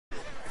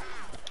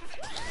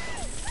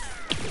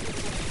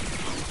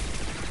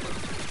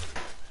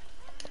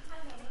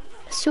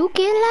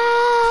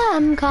Sukila,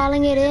 I'm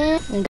calling it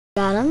in.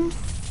 Got him.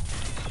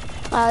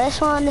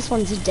 This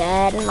one's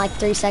dead in like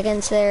 3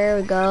 seconds. There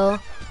we go.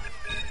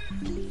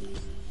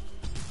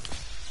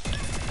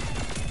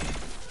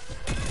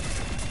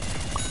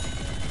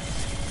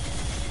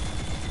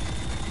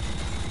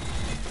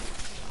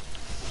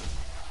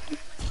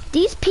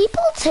 These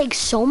people take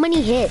so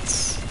many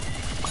hits.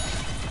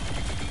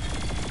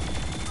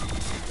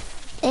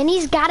 And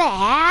he's got a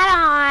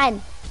hat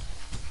on.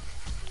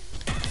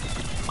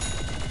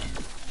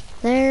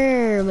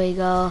 There we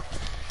go.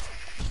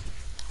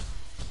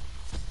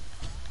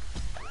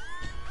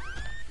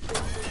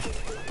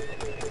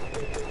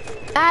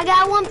 I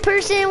got one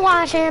person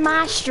watching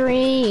my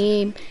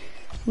stream.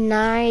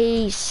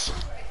 Nice.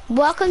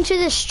 Welcome to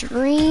the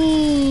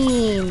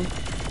stream.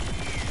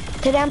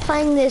 Today I'm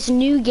playing this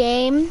new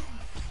game.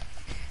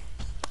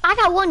 I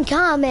got one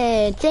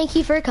comment. Thank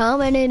you for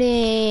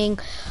commenting.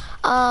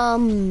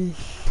 I'm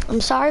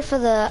sorry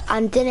for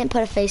I didn't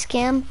put a face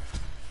cam.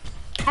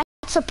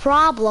 That's a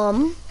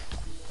problem.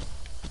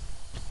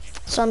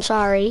 So I'm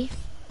sorry.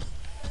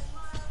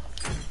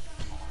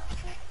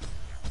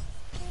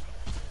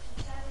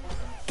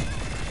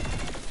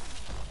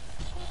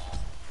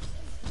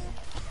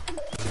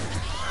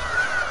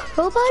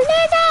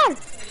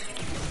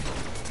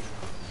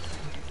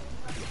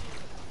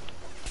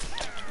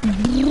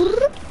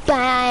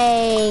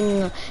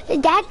 Bang!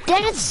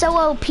 That is so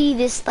OP.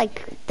 This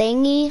like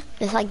thingy,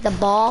 it's like the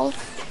ball.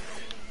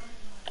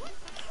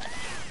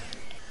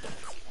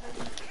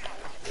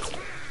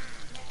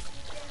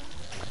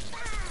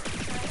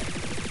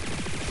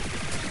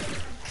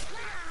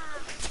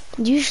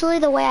 Usually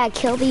the way I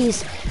kill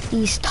these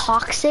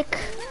toxic.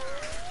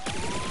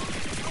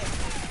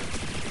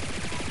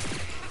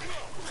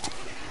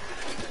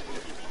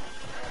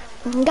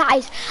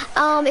 Guys,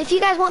 if you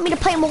guys want me to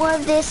play more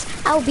of this,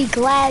 I'll be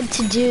glad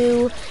to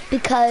do,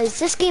 because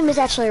this game is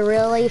actually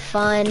really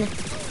fun.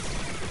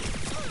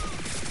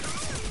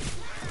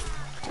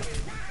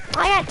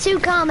 I got 2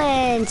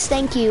 comments,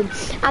 thank you.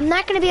 I'm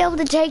not gonna be able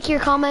to take your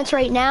comments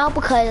right now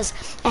because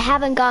I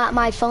haven't got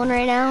my phone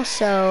right now,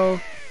 so,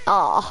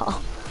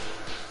 oh.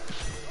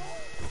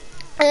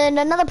 And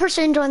another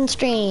person joined the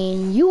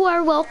stream. You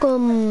are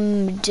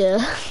welcomed.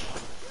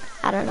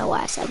 I don't know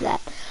why I said that.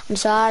 I'm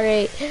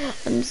sorry.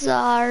 I'm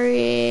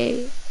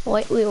sorry.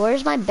 Wait,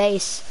 where's my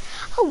base?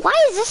 Oh, why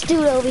is this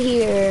dude over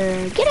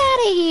here? Get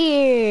out of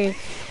here.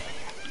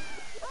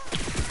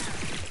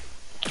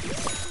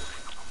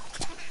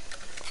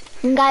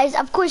 And guys,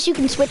 of course you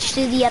can switch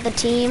to the other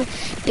team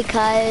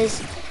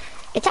because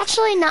it's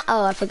actually not,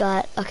 oh, I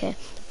forgot. Okay.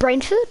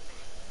 Brain food?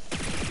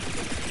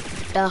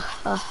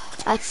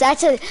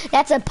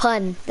 That's a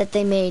pun that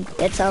they made.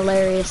 It's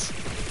hilarious.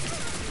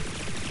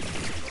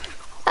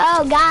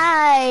 Oh,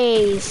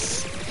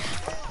 guys!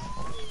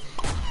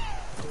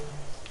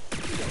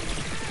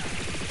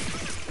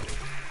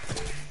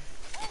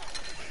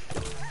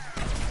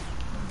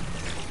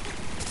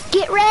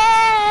 Get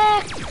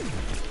wrecked!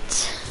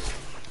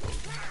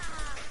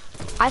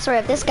 I swear,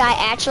 if this guy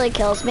actually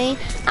kills me,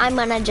 I'm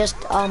gonna just,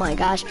 oh my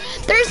gosh.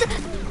 There's...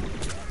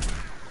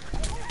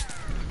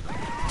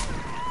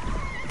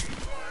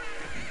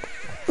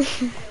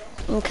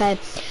 Okay,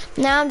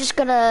 now I'm just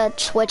gonna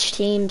switch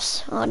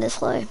teams,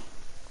 honestly.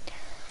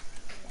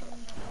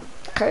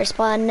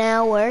 Correspond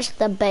now, where's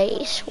the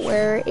base?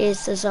 Where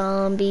is the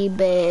zombie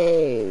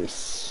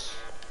base?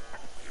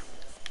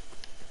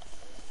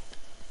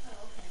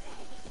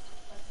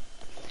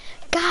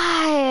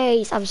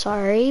 Guys, I'm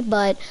sorry,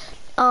 but,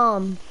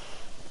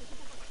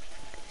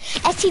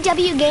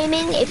 STW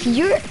Gaming, if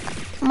you're,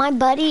 my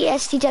buddy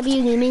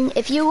STW Gaming,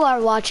 if you are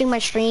watching my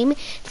stream,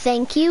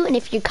 thank you, and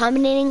if you're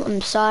commenting,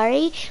 I'm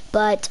sorry,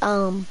 but,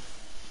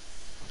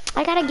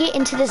 I gotta get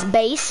into this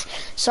base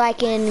so I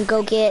can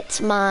go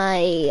get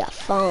my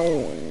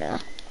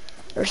phone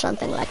or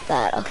something like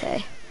that,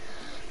 okay.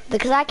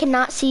 Because I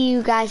cannot see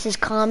you guys'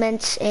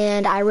 comments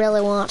and I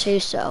really want to,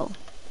 so.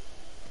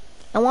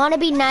 I want to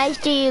be nice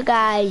to you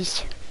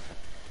guys.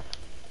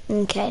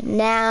 Okay,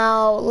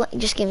 now,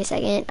 just give me a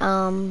second.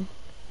 I'll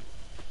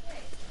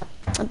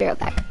be right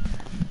back.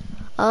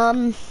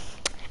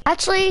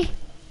 Actually,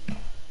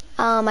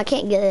 I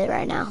can't get it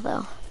right now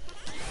though.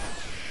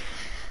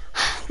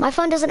 My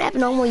phone doesn't have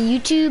normal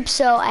YouTube,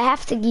 so I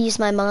have to use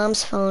my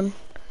mom's phone.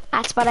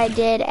 That's what I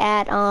did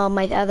at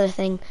my other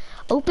thing.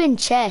 Open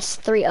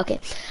chest 3. Okay,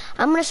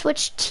 I'm gonna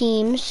switch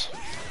teams.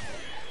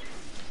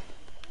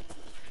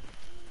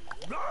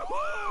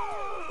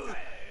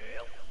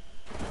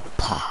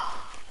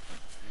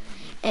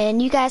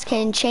 And you guys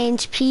can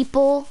change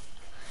people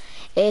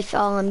if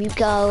you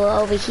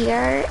go over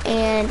here,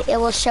 and it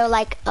will show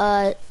like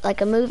a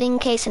moving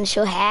case and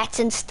show hats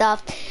and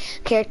stuff.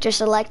 Character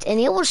select, and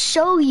it will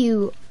show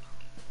you.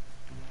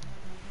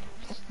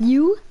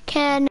 You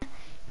can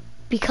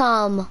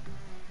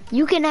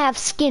have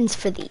skins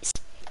for these.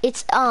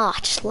 It's, I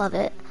just love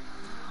it.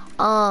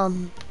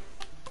 And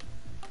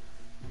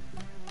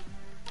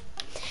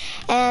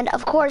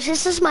of course,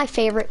 this is my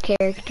favorite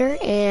character,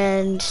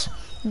 and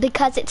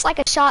because it's like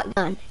a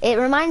shotgun. It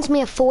reminds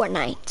me of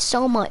Fortnite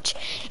so much.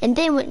 And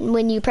then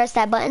when you press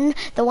that button,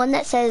 the one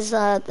that says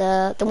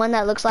the one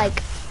that looks like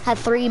a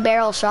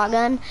 3-barrel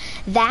shotgun,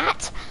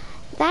 that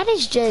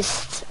is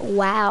just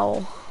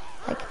wow.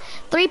 Like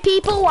 3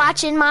 people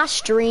watching my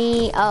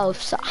stream. Oh,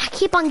 so I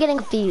keep on getting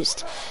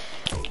confused.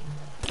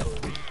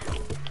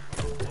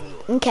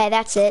 Okay,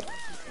 that's it.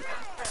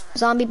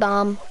 Zombie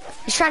bomb.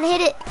 Just trying to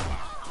hit it.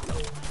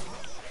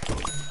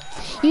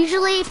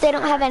 Usually, if they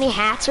don't have any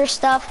hats or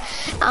stuff,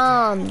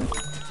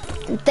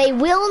 they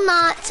will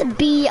not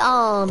be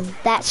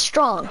that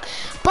strong.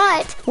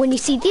 But when you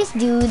see these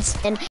dudes,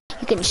 and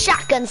you can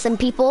shotgun some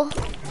people.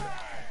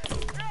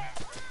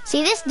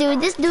 See this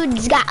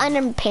dude's got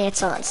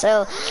underpants on,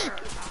 so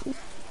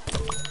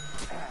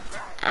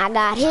I'm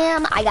gonna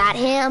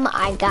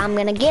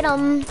get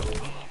him.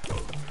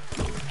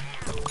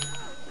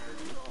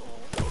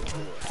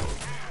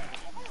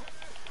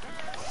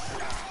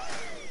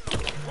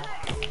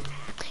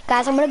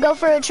 Guys, I'm gonna go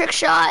for a trick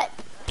shot.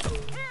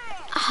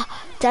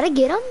 Did I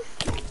get him?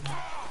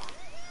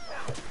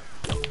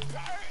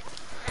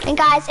 And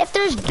guys, if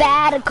there's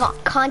bad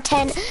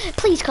content,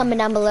 please comment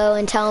down below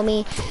and tell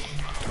me.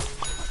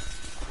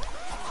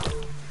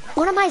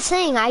 What am I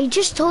saying? I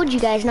just told you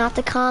guys not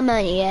to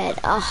comment yet.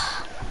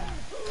 Ugh.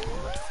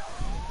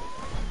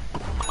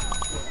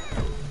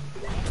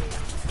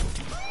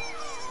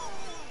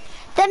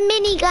 The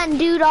minigun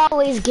dude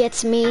always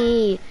gets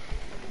me.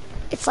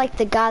 It's like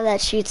the guy that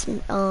shoots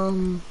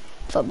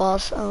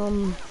footballs.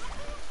 I'm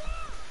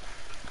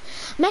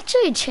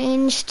actually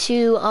changed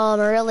to a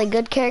really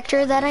good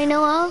character that I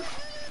know of,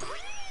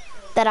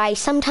 that I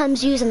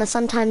sometimes use and I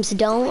sometimes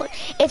don't.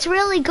 It's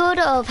really good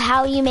of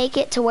how you make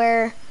it to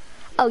where,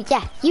 oh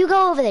yeah, you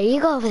go over there, you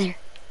go over there.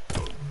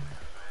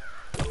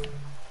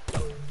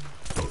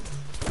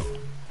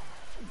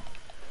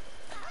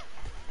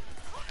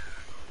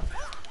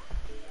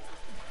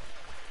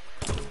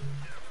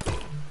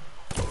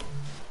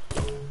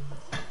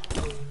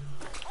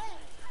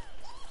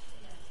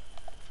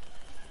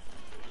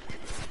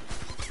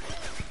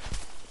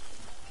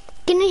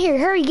 Get in here,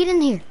 hurry, get in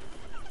here.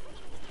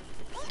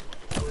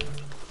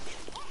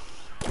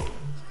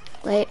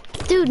 Wait,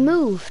 dude,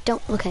 move.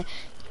 Don't, okay.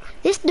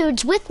 This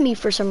dude's with me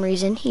for some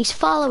reason. He's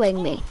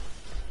following me.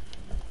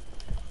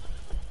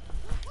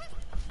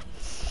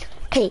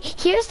 Okay,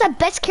 here's the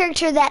best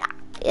character that,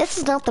 this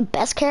is not the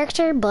best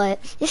character,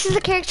 but this is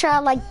the character I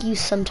like to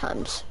use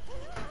sometimes.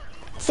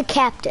 It's a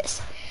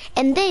cactus.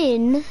 And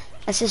then,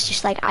 this is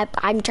just like,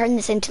 I'm turning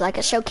this into like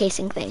a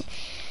showcasing thing.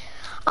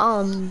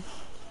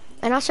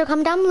 And also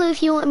comment down below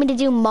if you want me to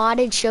do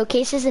modded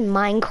showcases in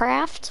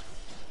Minecraft.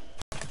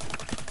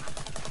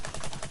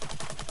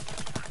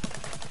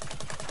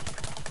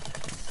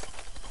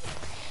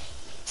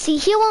 See,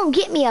 he won't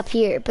get me up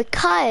here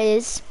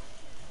because,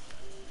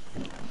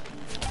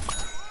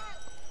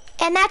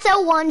 and that's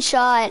a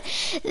one-shot.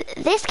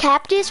 This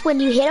cactus,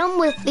 when you hit him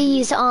with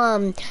these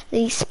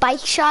spike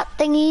shot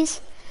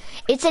thingies,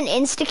 it's an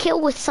insta-kill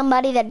with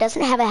somebody that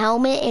doesn't have a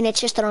helmet, and it's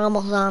just a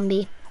normal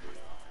zombie.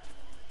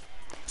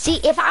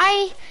 See, if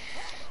I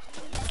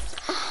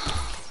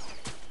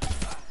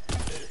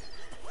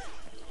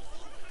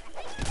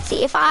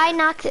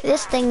knock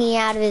this thingy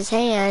out of his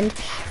hand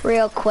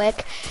real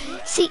quick,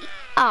 see,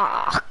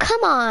 oh,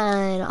 come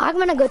on. I'm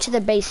gonna go to the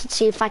base and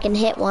see if I can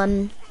hit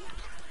one.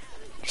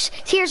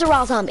 Here's a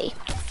raw zombie.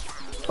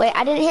 Wait,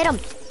 I didn't hit him.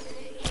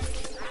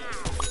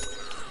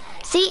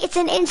 See, it's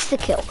an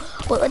insta-kill.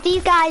 But with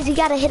these guys, you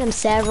gotta hit them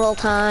several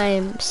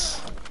times.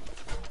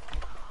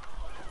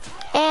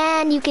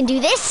 And you can do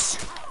this.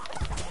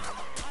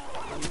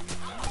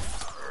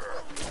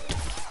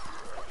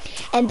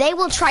 And they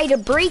will try to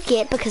break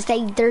it because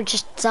they're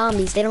just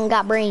zombies. They don't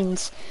got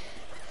brains.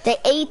 They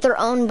ate their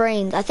own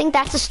brains. I think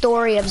that's the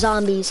story of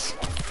zombies.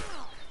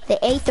 They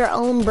ate their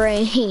own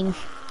brain.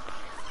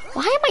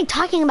 Why am I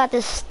talking about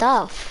this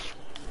stuff?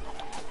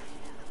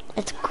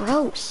 It's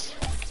gross.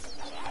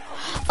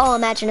 Oh,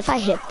 imagine if I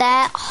hit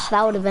that. Oh,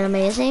 that would have been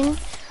amazing.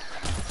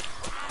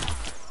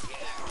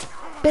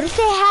 But if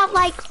they have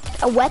like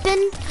a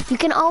weapon, you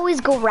can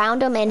always go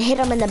around them and hit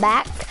them in the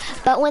back.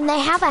 But when they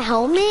have a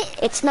helmet,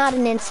 it's not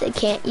an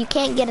insta-kill. You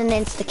can't get an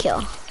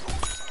insta-kill.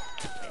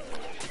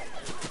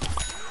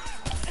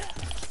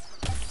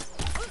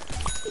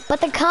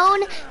 But the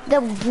cone, the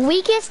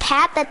weakest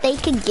hat that they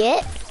could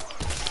get,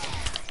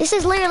 this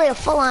is literally a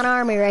full-on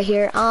army right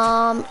here.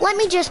 Let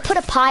me just put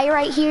a pie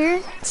right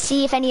here.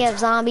 See if any of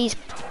zombies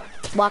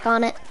walk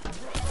on it.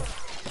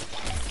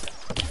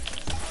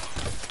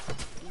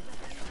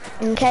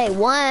 Okay,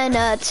 1,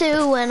 2,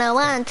 and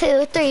 1,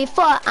 2, 3,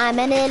 4. I'm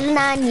an little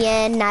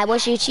onion. I will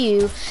shoot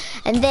you.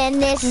 And then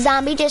this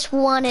zombie just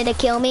wanted to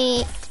kill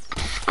me.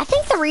 I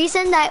think the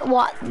reason that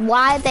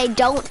why they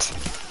don't.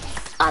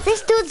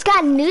 This dude's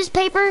got a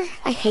newspaper.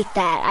 I hate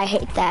that. I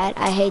hate that.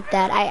 I hate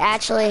that. I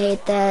actually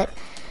hate that.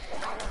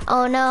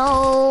 Oh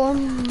no.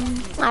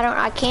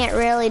 I can't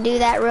really do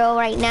that real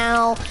right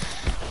now.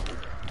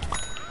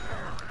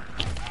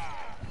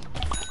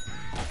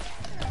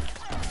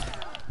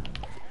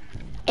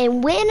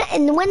 And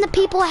when the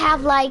people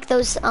have like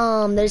those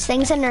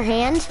things in their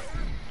hand,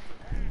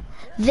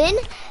 then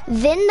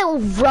they'll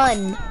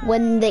run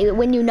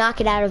when you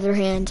knock it out of their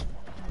hand.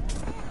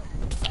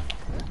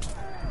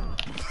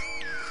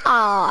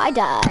 Oh, I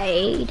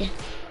died.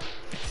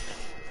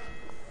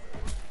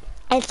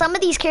 And some of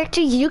these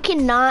characters you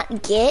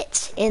cannot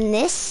get in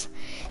this.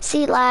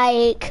 See,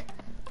 like,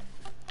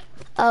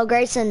 oh,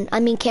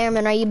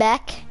 Cameron, are you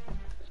back?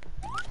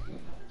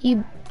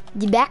 You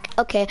back?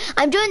 Okay,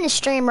 I'm doing the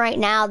stream right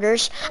now.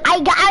 I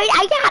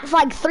got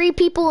like 3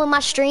 people in my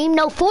stream.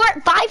 No, 4,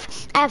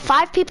 5. I have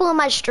 5 people in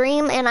my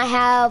stream, and I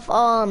have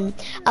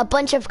a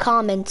bunch of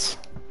comments.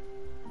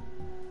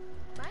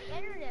 My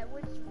internet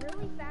was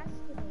really fast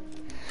today.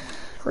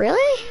 Really?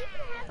 I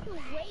didn't have to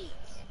wait,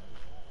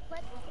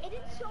 but it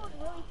installed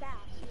really fast.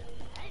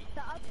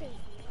 The update.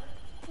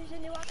 There's a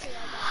new update.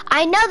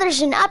 I know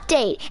there's an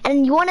update,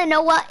 and you want to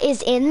know what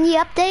is in the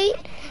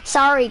update?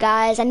 Sorry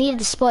guys, I needed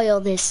to spoil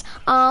this.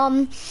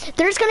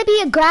 There's gonna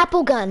be a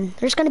grapple gun. Yeah,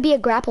 there's gonna be a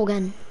grapple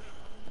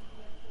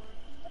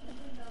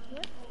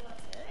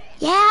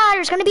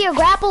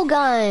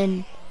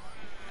gun.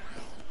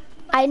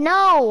 I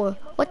know.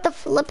 What the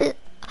flip it?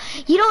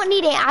 You don't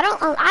need it. I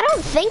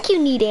don't think you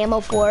need ammo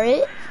for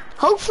it.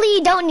 Hopefully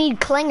you don't need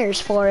clingers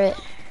for it.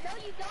 No,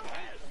 you don't.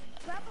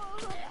 Grapple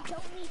hooks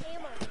don't need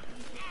ammo.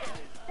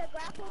 The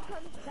grapple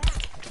comes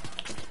back.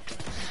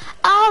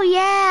 Oh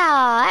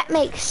yeah, that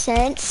makes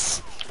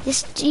sense.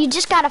 You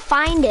just gotta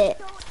find it.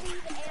 Don't need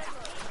ammo.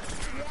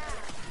 Yeah.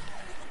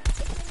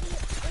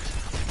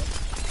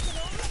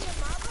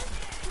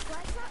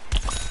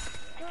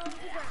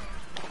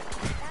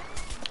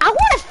 I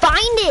want to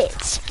find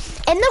it.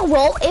 In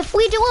the if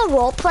we do a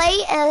role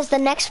play as the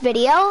next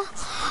video,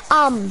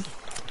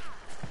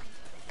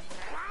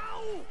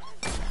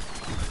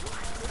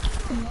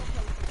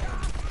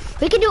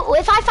 we can do,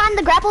 if I find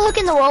the grapple hook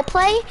in the role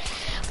play,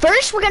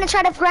 first we're gonna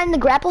try to find the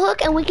grapple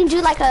hook, and we can do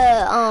like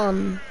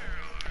a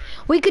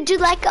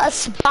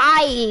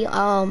spy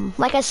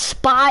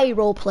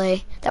role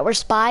play that we're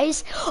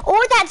spies,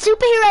 or that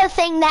superhero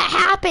thing that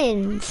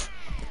happens.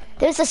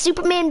 There's a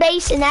Superman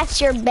base, and that's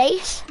your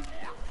base.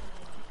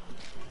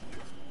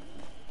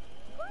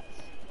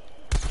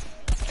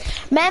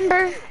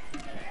 Remember?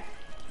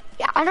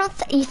 Yeah,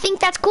 you think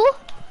that's cool?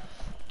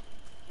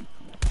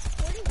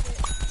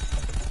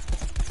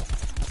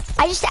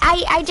 I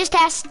just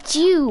asked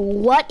you,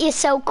 what is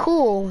so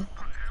cool?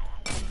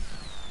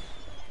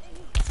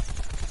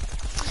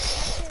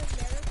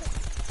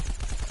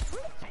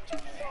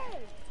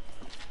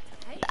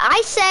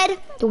 I said,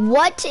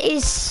 what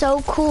is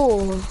so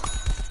cool?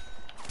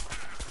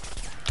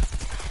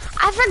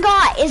 I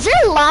forgot. Is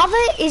there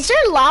lava? Is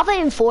there lava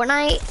in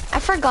Fortnite? I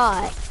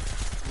forgot.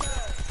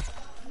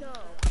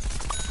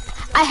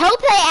 I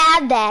hope they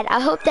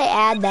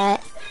add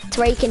that. To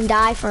where you can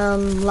die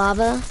from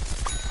lava.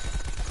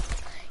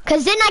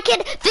 Cause then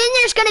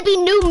there's gonna be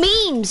new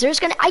memes.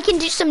 I can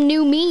do some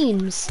new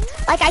memes.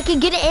 Like I could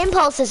get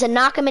impulses and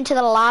knock them into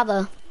the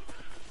lava.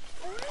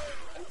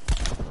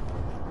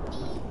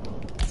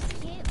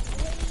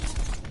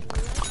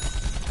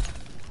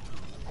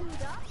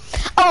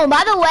 Oh,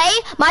 by the way,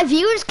 my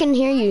viewers can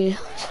hear you.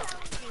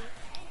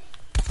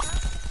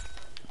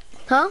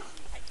 Huh?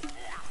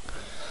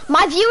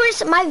 My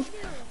viewers,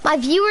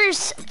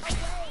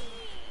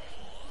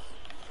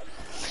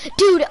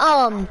 dude,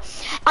 are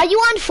you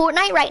on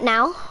Fortnite right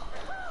now?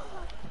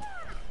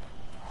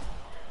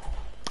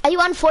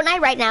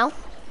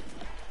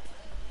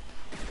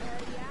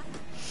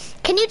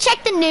 Can you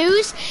check the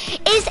news?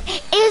 Is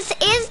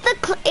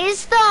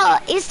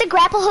the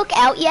grapple hook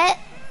out yet?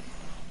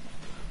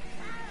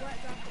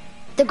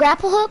 The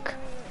grapple hook?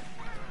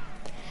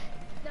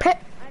 I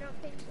don't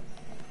think so.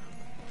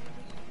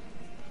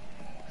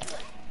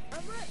 I'm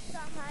at the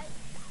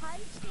high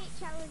state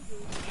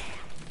challenges.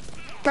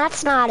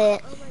 That's not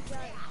it. Oh my god.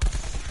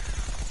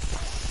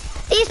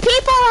 These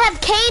people have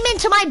came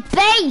into my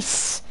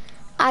base.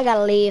 I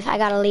gotta leave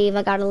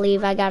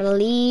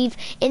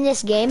in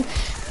this game.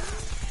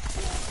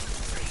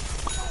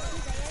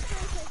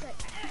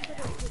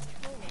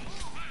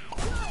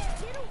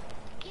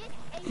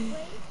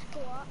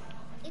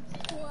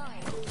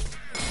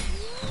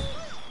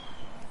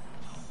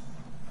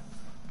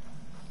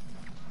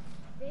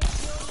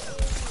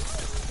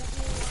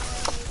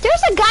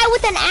 There's a guy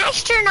with an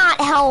astronaut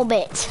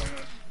helmet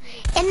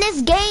in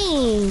this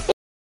game.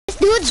 This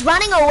dude's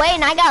running away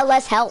and I got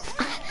less health.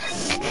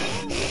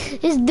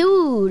 This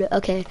dude.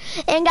 Okay.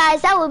 And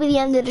guys, that will be the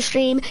end of the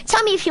stream.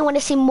 Tell me if you want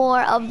to see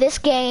more of this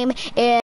game. And